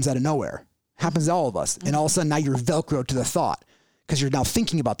thought comes out of nowhere. Happens to all of us. Mm-hmm. And all of a sudden now you're Velcro to the thought because you're now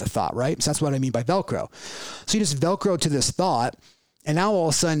thinking about the thought, right? So that's what I mean by Velcro. So you just Velcro to this thought. And now all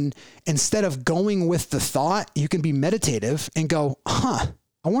of a sudden, instead of going with the thought, you can be meditative and go, I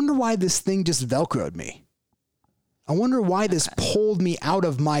wonder why this thing just Velcroed me. I wonder why this pulled me out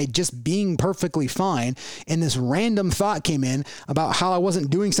of my just being perfectly fine. And this random thought came in about how I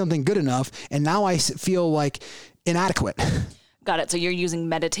wasn't doing something good enough. And now I feel like inadequate. Got it. So you're using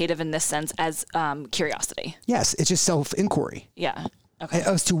meditative in this sense as curiosity. Yes. It's just self-inquiry. Yeah.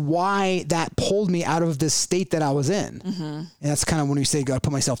 as to why that pulled me out of this state that I was in. Mm-hmm. And that's kind of when we say, got to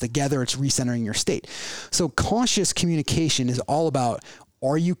put myself together, it's recentering your state. So conscious communication is all about,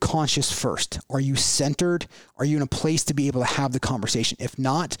 are you conscious first? Are you centered? Are you in a place to be able to have the conversation? If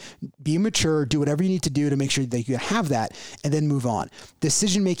not, be mature, do whatever you need to do to make sure that you have that, and then move on.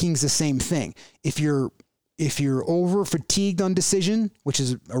 Decision making is the same thing. If you're over fatigued on decision, which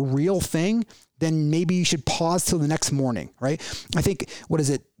is a real thing, then maybe you should pause till the next morning, right? I think,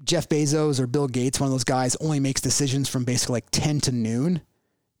 Jeff Bezos or Bill Gates, one of those guys, only makes decisions from basically like 10 to noon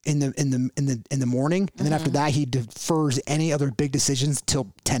in the morning. And then after that, he defers any other big decisions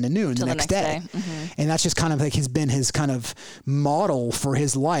till 10 to noon the next day. And that's just kind of like been his kind of model for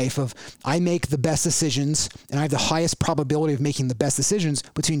his life of, I make the best decisions and I have the highest probability of making the best decisions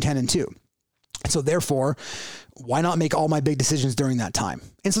between 10 and 2. So therefore, why not make all my big decisions during that time?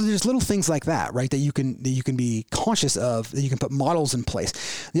 And so there's little things like that, right? That you can be conscious of, that you can put models in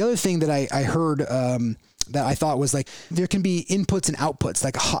place. The other thing that I heard, that I thought was like, there can be inputs and outputs,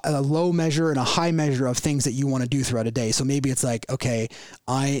 like a low measure and a high measure of things that you want to do throughout a day. So maybe it's like, okay,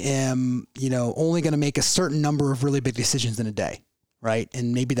 I am, only going to make a certain number of really big decisions in a day. Right.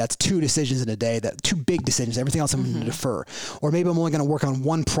 And maybe that's 2 decisions in a day, that 2 big decisions, everything else I'm going to defer. Or maybe I'm only going to work on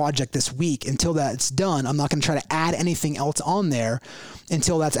one project this week. Until that's done, I'm not going to try to add anything else on there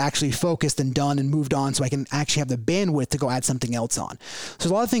until that's actually focused and done and moved on, so I can actually have the bandwidth to go add something else on. So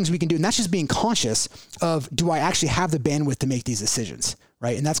there's a lot of things we can do. And that's just being conscious of, do I actually have the bandwidth to make these decisions?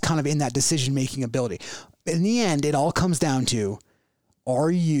 Right. And that's kind of in that decision-making ability. In the end, it all comes down to,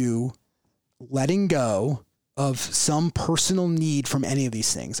 are you letting go of some personal need from any of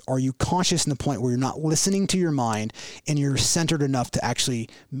these things? Are you conscious in the point where you're not listening to your mind and you're centered enough to actually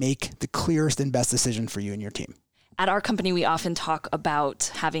make the clearest and best decision for you and your team? At our company, we often talk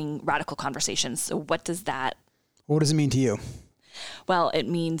about having radical conversations. So what does it mean to you? Well, it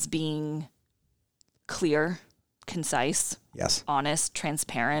means being clear, concise, yes, honest,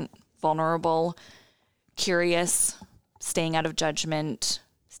 transparent, vulnerable, curious, staying out of judgment,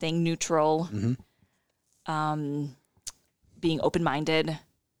 staying neutral, being open-minded.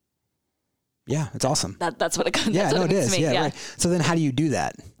 Yeah, it's awesome. That's what it comes. Yeah, no, it is. Yeah, right. So then, how do you do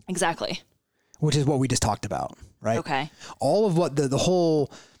that? Exactly. Which is what we just talked about, right? Okay. All of what the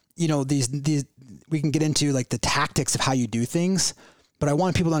whole, these we can get into, like the tactics of how you do things, but I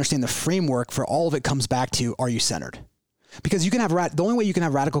want people to understand the framework for all of it comes back to, are you centered? Because you can have the only way you can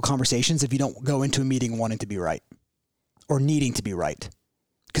have radical conversations if you don't go into a meeting wanting to be right or needing to be right.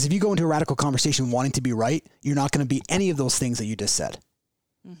 Because if you go into a radical conversation wanting to be right, you're not going to be any of those things that you just said.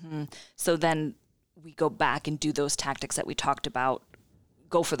 Mm-hmm. So then we go back and do those tactics that we talked about,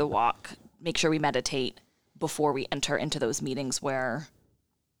 go for the walk, make sure we meditate before we enter into those meetings with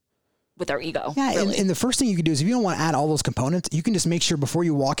our ego. Yeah, really. And the first thing you can do is, if you don't want to add all those components, you can just make sure before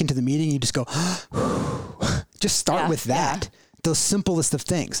you walk into the meeting, you just go, just start with that. Yeah. The simplest of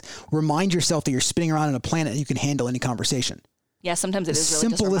things. Remind yourself that you're spinning around on a planet and you can handle any conversation. Yeah, sometimes it is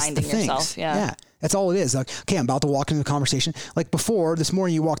really just reminding yourself. Yeah, that's all it is. Like, okay, I'm about to walk into the conversation. Like before, this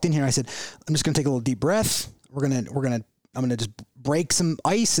morning you walked in here, I said, I'm just going to take a little deep breath. I'm going to just break some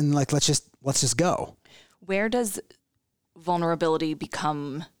ice and like, let's just go. Where does vulnerability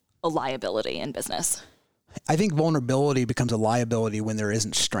become a liability in business? I think vulnerability becomes a liability when there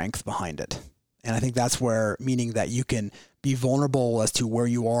isn't strength behind it. And I think that's where, meaning that you can be vulnerable as to where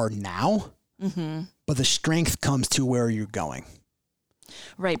you are now, but the strength comes to where you're going.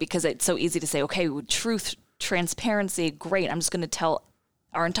 Right, because it's so easy to say, okay, truth, transparency, great. I'm just going to tell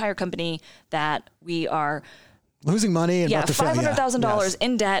our entire company that we are losing money and $500,000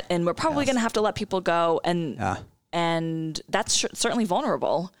 in debt, and we're probably going to have to let people go. And that's certainly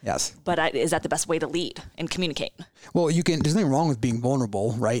vulnerable. Yes. But is that the best way to lead and communicate? Well, there's nothing wrong with being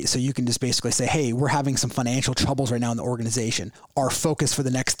vulnerable, right? So you can just basically say, hey, we're having some financial troubles right now in the organization. Our focus for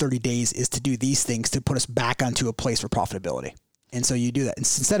the next 30 days is to do these things to put us back onto a place for profitability. And so you do that.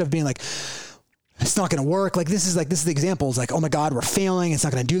 Instead of being like, it's not going to work. Like this is the example. It's like, oh my God, we're failing. It's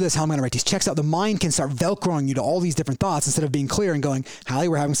not going to do this. How am I going to write these checks out? The mind can start Velcroing you to all these different thoughts instead of being clear and going, Hallie,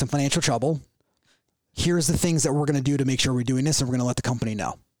 we're having some financial trouble. Here's the things that we're going to do to make sure we're doing this, and we're going to let the company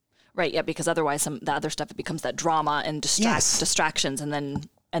know. Right. Yeah. Because otherwise the other stuff, it becomes that drama and distractions. And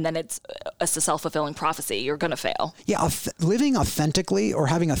then it's a self-fulfilling prophecy. You're going to fail. Yeah. Living authentically or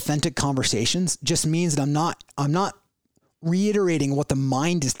having authentic conversations just means that I'm not reiterating what the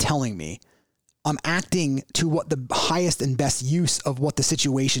mind is telling me. I'm acting to what the highest and best use of what the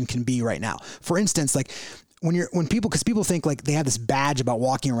situation can be right now. For instance, like because people think like they have this badge about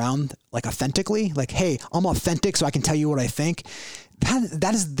walking around like authentically, like, hey, I'm authentic so I can tell you what I think.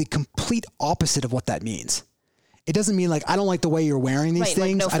 That is the complete opposite of what that means. It doesn't mean like, I don't like the way you're wearing these things.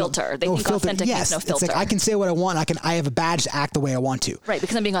 Like no filter. They think authentic means no filter. It's like, I can say what I want. I have a badge to act the way I want to. Right.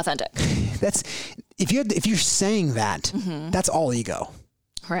 Because I'm being authentic. If you're saying that, that's all ego.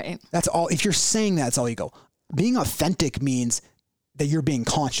 Right. That's all. If you're saying that, it's all ego. Being authentic means that you're being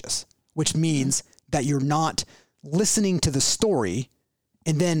conscious, which means that you're not listening to the story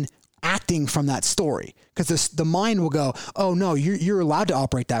and then acting from that story, because the mind will go, oh no, you're allowed to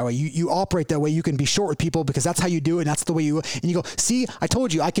operate that way. You operate that way. You can be short with people because that's how you do it. And that's the way and you go, see, I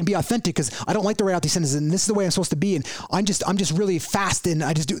told you I can be authentic because I don't like to write out these sentences and this is the way I'm supposed to be. And I'm just really fast and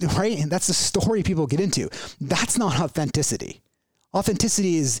I just do it right. And that's the story people get into. That's not authenticity.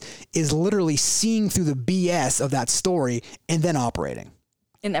 Authenticity is literally seeing through the BS of that story and then operating.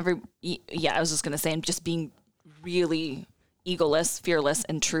 I was just going to say, and just being really egoless, fearless,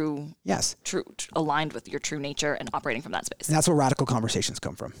 and true, aligned with your true nature and operating from that space. And that's where radical conversations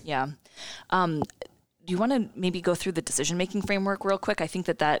come from. Yeah. Do you want to maybe go through the decision-making framework real quick? I think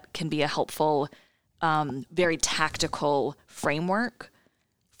that can be a helpful, very tactical framework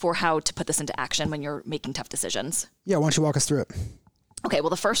for how to put this into action when you're making tough decisions. Yeah. Why don't you walk us through it? Okay.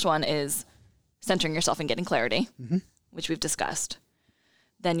 Well, the first one is centering yourself and getting clarity, which we've discussed.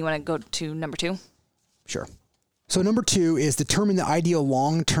 Then you want to go to number 2? Sure. So number 2 is determine the ideal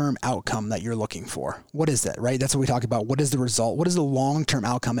long-term outcome that you're looking for. What is that, right? That's what we talk about. What is the result? What is the long-term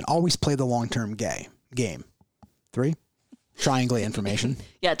outcome? And always play the long-term game. 3, triangulate information.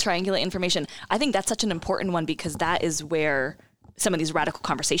 Yeah, triangulate information. I think that's such an important one because that is where some of these radical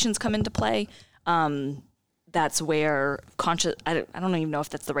conversations come into play. That's where I don't even know if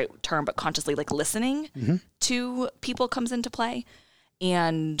that's the right term, but consciously like listening to people comes into play.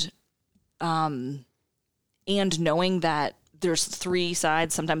 And knowing that there's 3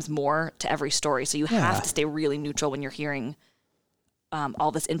 sides, sometimes more, to every story. So you have to stay really neutral when you're hearing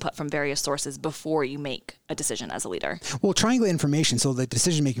all this input from various sources before you make a decision as a leader. Well, triangulate information. So the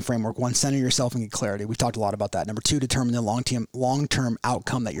decision-making framework, 1, center yourself and get clarity. We've talked a lot about that. Number 2, determine the long-term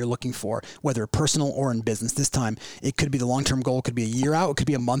outcome that you're looking for, whether personal or in business. This time, it could be the long-term goal. It could be a year out. It could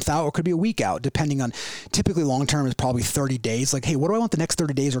be a month out. Or it could be a week out, depending on, typically long-term is probably 30 days. Like, hey, what do I want the next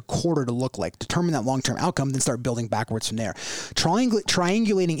 30 days or quarter to look like? Determine that long-term outcome, then start building backwards from there.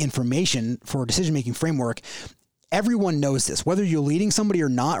 Triangulating information for a decision-making framework. Everyone knows this, whether you're leading somebody or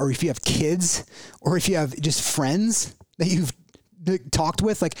not, or if you have kids, or if you have just friends that you've talked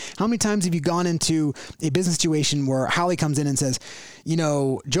with. Like, how many times have you gone into a business situation where Hallie comes in and says, you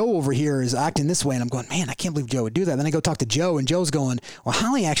know, Joe over here is acting this way. And I'm going, man, I can't believe Joe would do that. Then I go talk to Joe and Joe's going, well,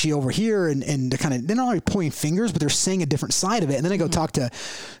 Hallie actually over here. And they're they're not only pointing fingers, but they're saying a different side of it. And then I go talk to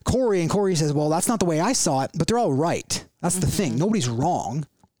Corey and Corey says, well, that's not the way I saw it, but they're all right. That's the thing. Nobody's wrong.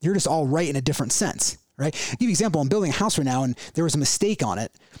 You're just all right in a different sense. Right? I'll give you an example. I'm building a house right now and there was a mistake on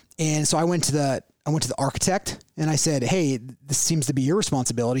it. And so I went to the architect and I said, hey, this seems to be your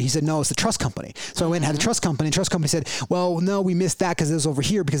responsibility. He said, no, it's the trust company. So I went and had the trust company. And the trust company said, well, no, we missed that because it was over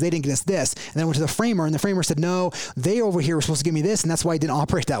here because they didn't get us this. And then I went to the framer and the framer said, no, they over here were supposed to give me this. And that's why I didn't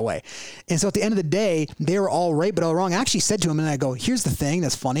operate that way. And so at the end of the day, they were all right, but all wrong. I actually said to him, and I go, here's the thing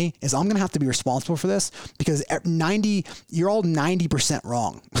that's funny is I'm going to have to be responsible for this because you're all 90%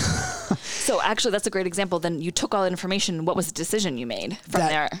 wrong. So actually, that's a great example. Then you took all that information. What was the decision you made from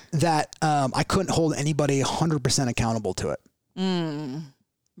there? That I couldn't hold anybody 100% accountable to it.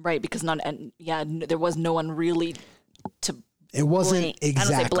 Right, because there was no one really to. It wasn't exactly. I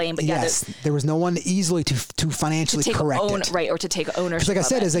don't say blame, but yes, there was no one easily to financially correct it. Right, or to take ownership. Like I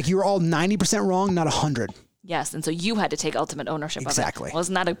said, it's like you were all 90% wrong, not 100. Yes, and so you had to take ultimate ownership of it. Exactly. Well, it's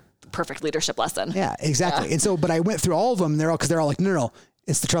not a perfect leadership lesson. Yeah, exactly. Yeah. And so, but I went through all of them. They're all like, no.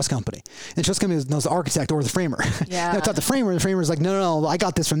 It's the trust company. And the trust company knows the architect or the framer. Yeah. I thought the framer's like, no, I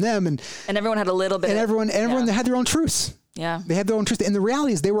got this from them. And everyone had a little bit. And everyone they had their own truths. Yeah. They had their own truths. And the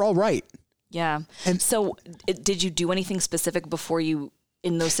reality is they were all right. Yeah. And so did you do anything specific before you,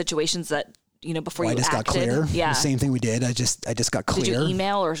 in those situations that, before you acted? I just got clear. Yeah. The same thing we did. I just got clear. Did you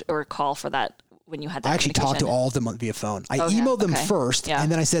email or call for that when you had that? I actually talked to all of them via phone. I emailed them first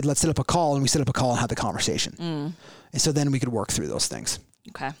and then I said, let's set up a call. And we set up a call and had the conversation. And so then we could work through those things.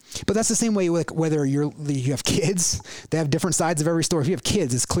 Okay. But that's the same way with whether you have kids, they have different sides of every story. If you have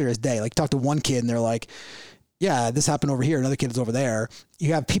kids, it's clear as day. Like, talk to one kid and they're like, yeah, this happened over here. Another kid is over there.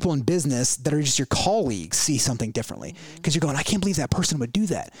 You have people in business that are just your colleagues see something differently because you're going, I can't believe that person would do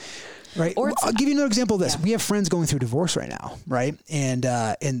that. Right. I'll give you another example of this. Yeah. We have friends going through divorce right now. Right. And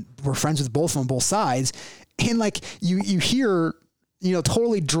we're friends with both on both sides. And like you hear,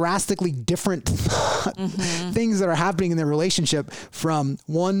 totally drastically different things that are happening in their relationship from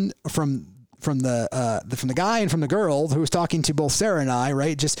the guy and from the girl who was talking to both Sarah and I,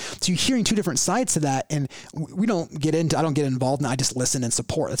 right? Just so you're hearing two different sides to that, and I don't get involved, and I just listen and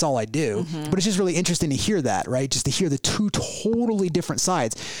support. That's all I do. But it's just really interesting to hear that, right? Just to hear the two totally different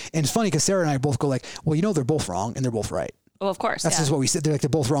sides. And it's funny because Sarah and I both go like, well, they're both wrong and they're both right. Well, of course. That's just what we said. They're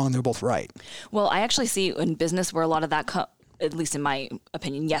both wrong and they're both right. Well, I actually see in business where a lot of that, at least in my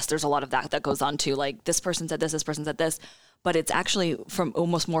opinion, yes, there's a lot of that goes on to like this person said this person said this, but it's actually from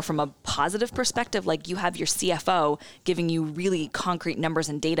almost more from a positive perspective. Like you have your CFO giving you really concrete numbers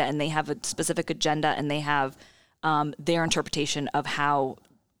and data, and they have a specific agenda, and they have their interpretation of how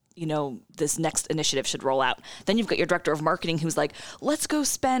this next initiative should roll out. Then you've got your director of marketing who's like, let's go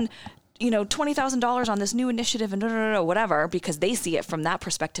spend $20,000 on this new initiative and whatever, because they see it from that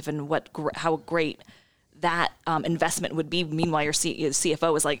perspective and how great that investment would be. Meanwhile, your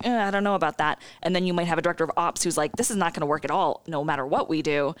CFO is like, I don't know about that. And then you might have a director of ops who's like, this is not going to work at all, no matter what we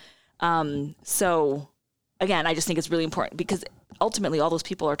do. So again, I just think it's really important because ultimately all those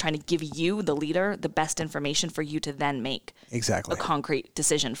people are trying to give you, the leader, the best information for you to then make a concrete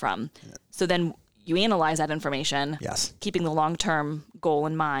decision from. Yeah. So then you analyze that information, keeping the long-term goal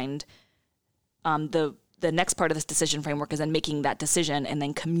in mind. The next part of this decision framework is then making that decision and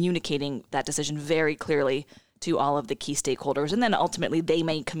then communicating that decision very clearly to all of the key stakeholders. And then ultimately they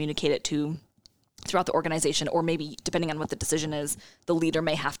may communicate it throughout the organization, or maybe depending on what the decision is, the leader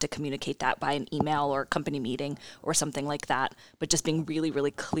may have to communicate that by an email or a company meeting or something like that. But just being really, really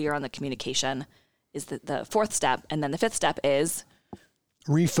clear on the communication is the fourth step. And then the fifth step is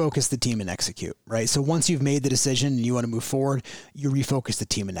refocus the team and execute, right? So once you've made the decision and you want to move forward, you refocus the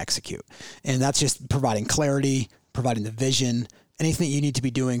team and execute. And that's just providing clarity, providing the vision, anything that you need to be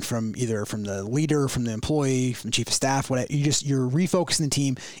doing from the leader, from the employee, from chief of staff, whatever. You're refocusing the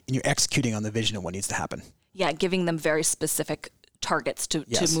team and you're executing on the vision of what needs to happen. Yeah, giving them very specific targets to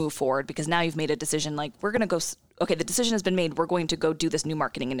move forward, because now you've made a decision like, we're going to go, okay, the decision has been made, we're going to go do this new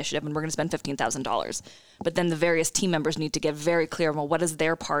marketing initiative and we're going to spend $15,000. But then the various team members need to get very clear, well, what is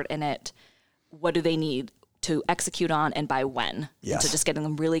their part in it? What do they need to execute on and by when? Yes. So just getting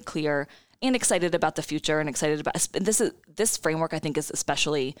them really clear and excited about the future and excited about this framework, I think, is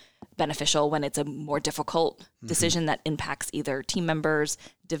especially beneficial when it's a more difficult decision that impacts either team members,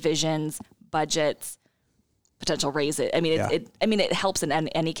 divisions, budgets, potential raise it. I mean, it helps in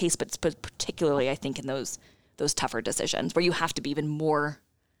any case, but particularly I think in those tougher decisions where you have to be even more.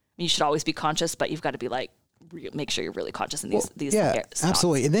 You should always be conscious, but you've got to be like, make sure you're really conscious in these. Yeah,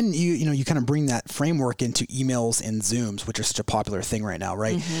 absolutely. And then you kind of bring that framework into emails and Zooms, which are such a popular thing right now,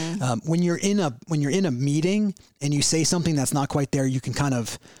 right? When you're in a meeting and you say something that's not quite there, you can kind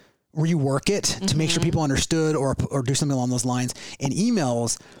of rework it to make sure people understood or do something along those lines. In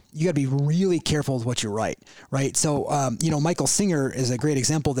emails, you got to be really careful with what you write, right? So, Michael Singer is a great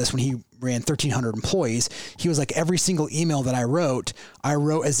example of this. When he ran 1,300 employees, he was like, every single email that I wrote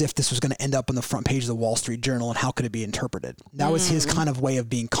as if this was going to end up on the front page of the Wall Street Journal, and how could it be interpreted? That was his kind of way of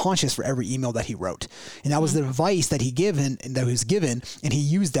being conscious for every email that he wrote. And that was the advice that he was given, and he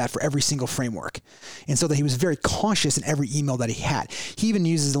used that for every single framework. And so that he was very conscious in every email that he had. He even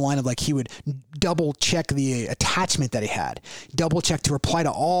uses the line of like, he would double check the attachment that he had, double check to reply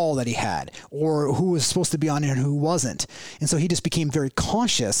to all that he had, or who was supposed to be on it and who wasn't. And so he just became very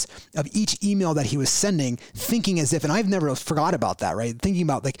conscious of each email that he was sending, thinking as if, and I've never forgot about that, right? Thinking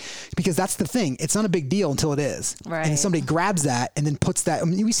about because that's the thing. It's not a big deal until it is. Right. And somebody grabs that and then puts that, I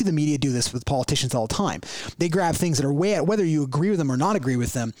mean, we see the media do this with politicians all the time. They grab things that are way out, whether you agree with them or not agree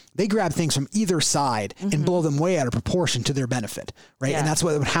with them, they grab things from either side and blow them way out of proportion to their benefit, right? Yeah. And that's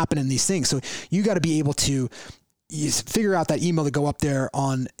what would happen in these things. So you got to be able to figure out that email to go up there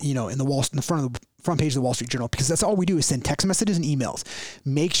on, in the front page of the Wall Street Journal, because that's all we do is send text messages and emails.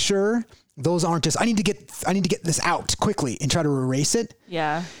 Make sure those aren't just, I need to get this out quickly and try to erase it.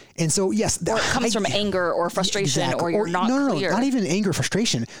 Yeah. And so, yes. Or it comes from anger or frustration, or you're not clear. No, not even anger,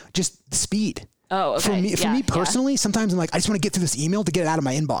 frustration, just speed. Oh, okay. For me personally, sometimes I'm like, I just want to get through this email to get it out of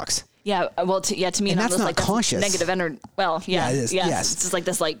my inbox. Yeah, well, to me, and that's not conscious. Negative energy. Well, yeah, it is. Yes. It's just like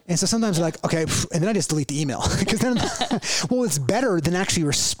this, And so sometimes I'm like, okay, and then I just delete the email because then, well, it's better than actually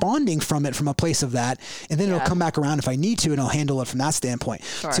responding from it from a place of that, and then it'll come back around if I need to, and I'll handle it from that standpoint.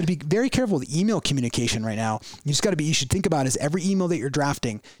 Sure. So to be very careful with email communication right now, you should think about is every email that you're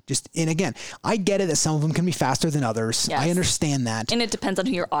drafting. And again, I get it that some of them can be faster than others. Yes. I understand that, and it depends on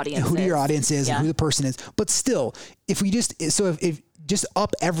who your audience is, and who the person is, but still, if just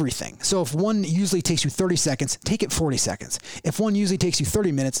up everything. So if one usually takes you 30 seconds, take it 40 seconds. If one usually takes you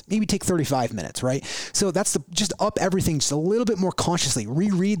 30 minutes, maybe take 35 minutes, right? So that's just up everything just a little bit more consciously.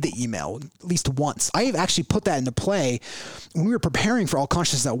 Reread the email at least once. I have actually put that into play when we were preparing for All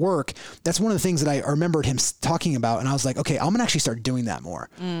Consciousness at Work. That's one of the things that I remembered him talking about. And I was like, okay, I'm going to actually start doing that more.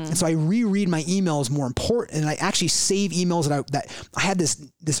 And so I reread my emails more important. And I actually save emails that I had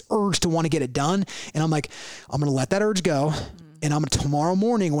this urge to want to get it done. And I'm like, I'm going to let that urge go. And tomorrow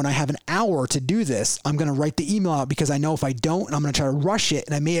morning when I have an hour to do this, I'm going to write the email out, because I know if I don't, and I'm going to try to rush it,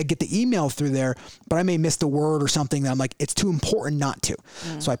 and I may get the email through there, but I may miss the word or something that I'm like, it's too important not to.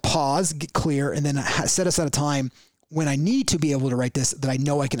 So I pause, get clear, and then I set aside a time when I need to be able to write this, that I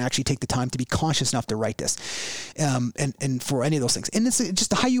know I can actually take the time to be conscious enough to write this. And for any of those things. And it's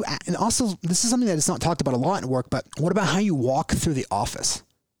just how you, and also this is something that is not talked about a lot in work, but what about how you walk through the office,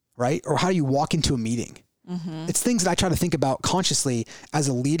 right? Or how you walk into a meeting? It's things that I try to think about consciously as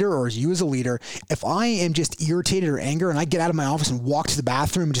a leader, or as you as a leader. If I am just irritated or angry and I get out of my office and walk to the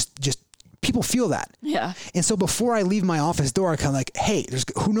bathroom, just people feel that. Yeah. And so before I leave my office door, I kind of like, hey,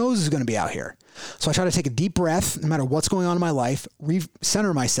 who knows who's going to be out here. So I try to take a deep breath, no matter what's going on in my life,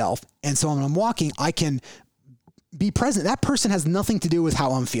 recenter myself. And so when I'm walking, I can be present. That person has nothing to do with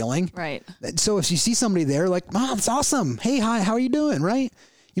how I'm feeling. Right. So if you see somebody there, like, oh, that's awesome. Hey, hi, how are you doing? Right.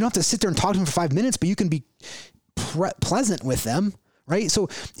 You don't have to sit there and talk to them for 5 minutes, but you can be pleasant with them, right? So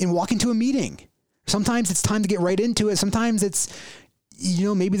in walking to a meeting, sometimes it's time to get right into it. Sometimes it's,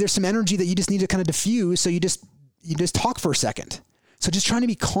 maybe there's some energy that you just need to kind of diffuse. So you just talk for a second. So just trying to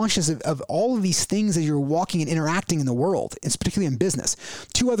be conscious of all of these things as you're walking and interacting in the world, and particularly in business.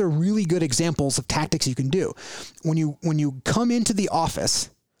 2 other really good examples of tactics you can do. When you come into the office,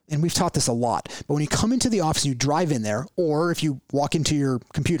 and we've taught this a lot, but when you come into the office and you drive in there, or if you walk into your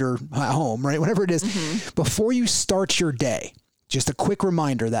computer at home, right, whatever it is, before you start your day, just a quick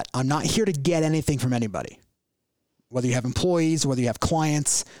reminder that I'm not here to get anything from anybody. Whether you have employees, whether you have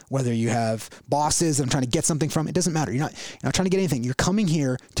clients, whether you have bosses that I'm trying to get something from, it doesn't matter. You're not trying to get anything. You're coming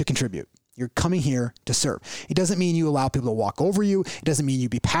here to contribute. You're coming here to serve. It doesn't mean you allow people to walk over you. It doesn't mean you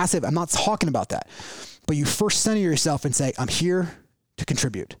be passive. I'm not talking about that. But you first center yourself and say, I'm here to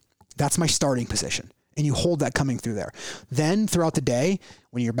contribute. That's my starting position. And you hold that coming through there. Then throughout the day,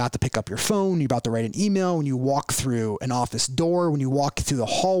 when you're about to pick up your phone, you're about to write an email, when you walk through an office door, when you walk through the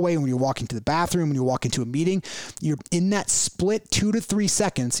hallway, when you walk into the bathroom, when you walk into a meeting, you're in that split 2 to 3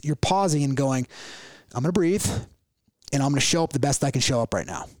 seconds, you're pausing and going, I'm going to breathe, and I'm going to show up the best I can show up right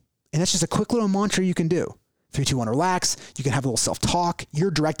now. And that's just a quick little mantra you can do. 3, 2, 1, relax. You can have a little self-talk.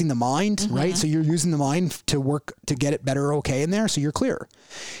 You're directing the mind, right? So you're using the mind to work to get it better, okay, in there, so you're clear.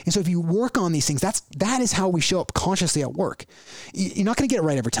 And so if you work on these things, that is how we show up consciously at work. You're not going to get it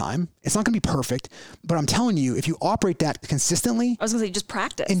right every time. It's not going to be perfect, but I'm telling you, if you operate that consistently, I was going to say, just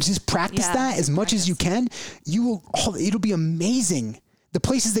practice. And just practice that as much as you can, it'll be amazing. The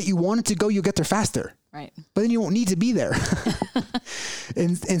places that you wanted to go, you'll get there faster. Right. But then you won't need to be there.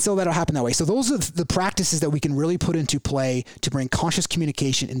 and so that'll happen that way. So those are the practices that we can really put into play to bring conscious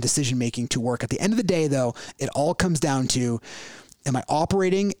communication and decision-making to work. At the end of the day, though, it all comes down to, am I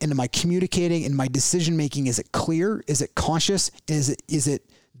operating and am I communicating, and my decision-making, is it clear? Is it conscious? Is it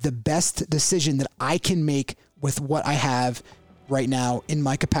the best decision that I can make with what I have right now in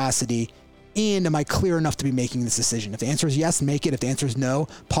my capacity? And am I clear enough to be making this decision? If the answer is yes, make it. If the answer is no,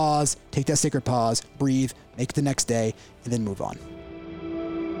 pause, take that sacred pause, breathe, make it the next day, and then move on.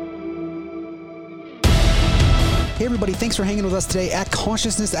 Hey everybody, thanks for hanging with us today at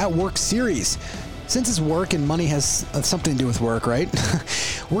Consciousness at Work series. Since it's work and money has something to do with work, right?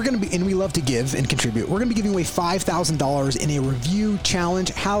 We're going to be, and we love to give and contribute. We're going to be giving away $5,000 in a review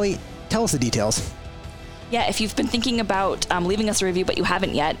challenge. Hallie, tell us the details. Yeah, if you've been thinking about leaving us a review, but you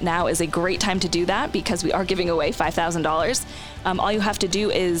haven't yet, now is a great time to do that, because we are giving away $5,000. All you have to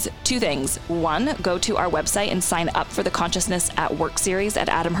do is 2 things. 1, go to our website and sign up for the Consciousness at Work series at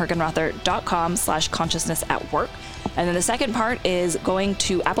adamhergenrother.com/consciousness at work. And then the second part is going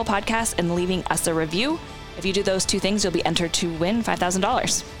to Apple Podcasts and leaving us a review. If you do those 2 things, you'll be entered to win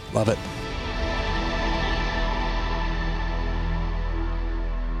 $5,000. Love it.